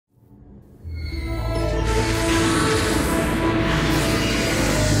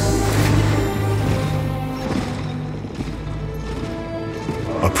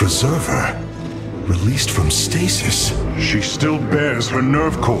Preserver? Released from stasis? She still bears her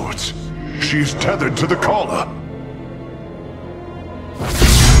nerve cords. She's tethered to the collar.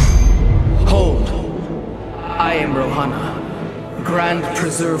 Hold. I am Rohana, Grand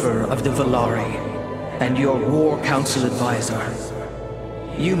Preserver of the Valari, and your War Council advisor.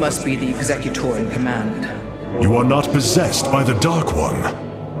 You must be the executor in command. You are not possessed by the Dark One.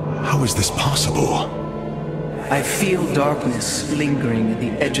 How is this possible? I feel darkness lingering at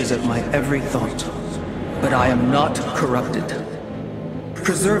the edges of my every thought, but I am not corrupted.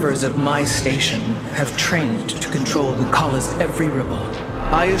 Preservers of my station have trained to control the Kala's every ripple.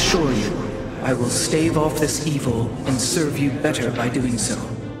 I assure you, I will stave off this evil and serve you better by doing so.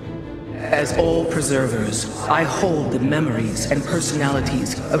 As all Preservers, I hold the memories and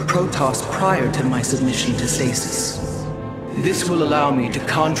personalities of Protoss prior to my submission to stasis. This will allow me to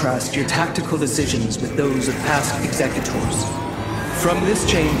contrast your tactical decisions with those of past executors. From this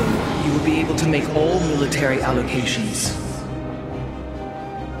chamber, you will be able to make all military allocations.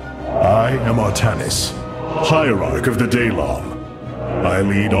 I am Artanis, Hierarch of the Daylom. I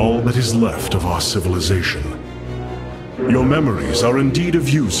lead all that is left of our civilization. Your memories are indeed of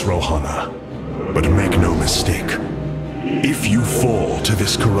use, Rohana. But make no mistake. If you fall to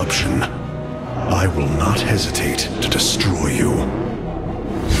this corruption, I will not hesitate to destroy you.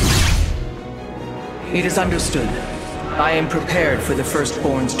 It is understood. I am prepared for the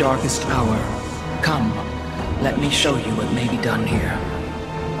Firstborn's darkest hour. Come, let me show you what may be done here.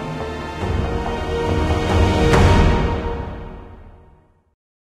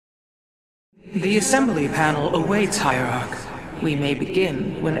 The assembly panel awaits, Hierarch. We may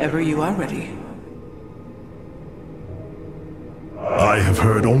begin whenever you are ready. I have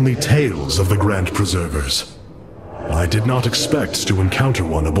heard only tales of the Grand Preservers. I did not expect to encounter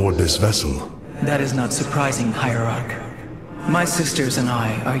one aboard this vessel. That is not surprising, Hierarch. My sisters and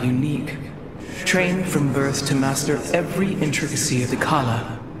I are unique, trained from birth to master every intricacy of the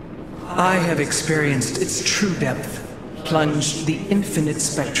Kala. I have experienced its true depth, plunged the infinite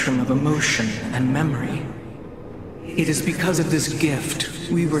spectrum of emotion and memory. It is because of this gift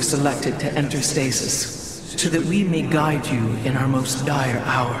we were selected to enter stasis, so that we may guide you in our most dire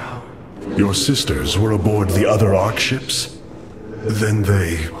hour. Your sisters were aboard the other Arkships? Then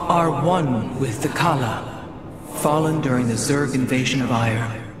they are one with the Kala, fallen during the Zerg invasion of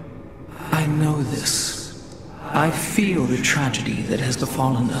Ire. I know this. I feel the tragedy that has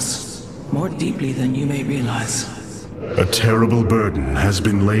befallen us, more deeply than you may realize. A terrible burden has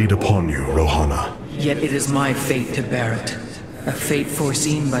been laid upon you, Rohana. Yet it is my fate to bear it. A fate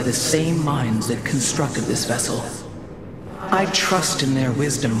foreseen by the same minds that constructed this vessel. I trust in their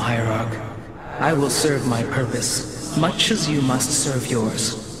wisdom, Hierarch. I will serve my purpose, much as you must serve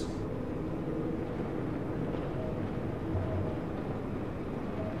yours.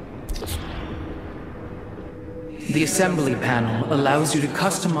 The assembly panel allows you to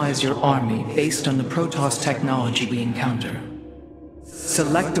customize your army based on the Protoss technology we encounter.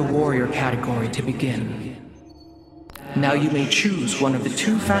 Select a warrior category to begin. Now you may choose one of the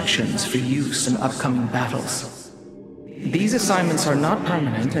two factions for use in upcoming battles. These assignments are not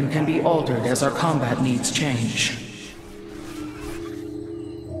permanent and can be altered as our combat needs change.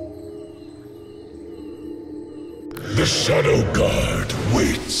 The Shadow Guard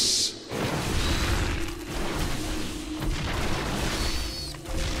waits.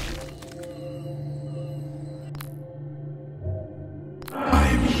 I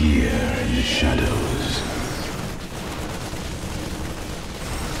am here in the shadows.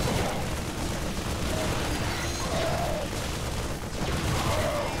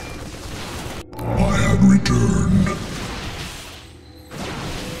 I have returned.